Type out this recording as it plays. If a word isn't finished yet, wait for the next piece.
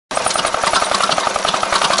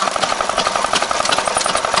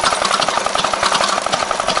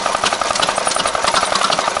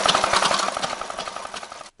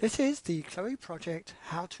This is the CLOHE project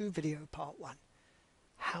How-To Video Part 1.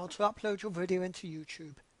 How to upload your video into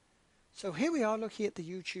YouTube. So here we are looking at the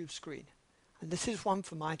YouTube screen, and this is one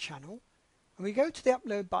for my channel, and we go to the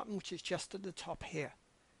upload button, which is just at the top here.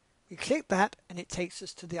 We click that and it takes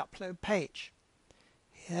us to the upload page.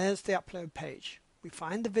 Here's the upload page. We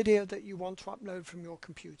find the video that you want to upload from your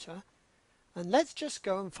computer, and let's just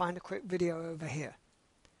go and find a quick video over here.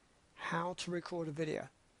 How to record a video.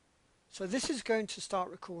 So this is going to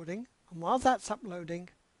start recording, and while that's uploading,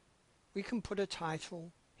 we can put a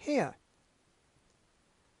title here.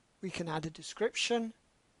 We can add a description,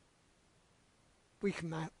 we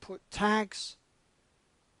can put tags,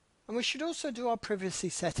 and we should also do our privacy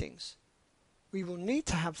settings. We will need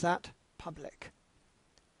to have that public.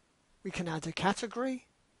 We can add a category,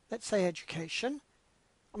 let's say education,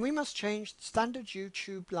 and we must change the standard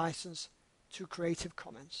YouTube license to Creative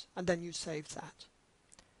Commons, and then you save that.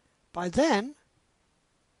 By then,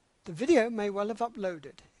 the video may well have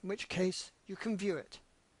uploaded, in which case you can view it.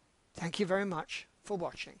 Thank you very much for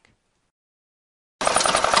watching.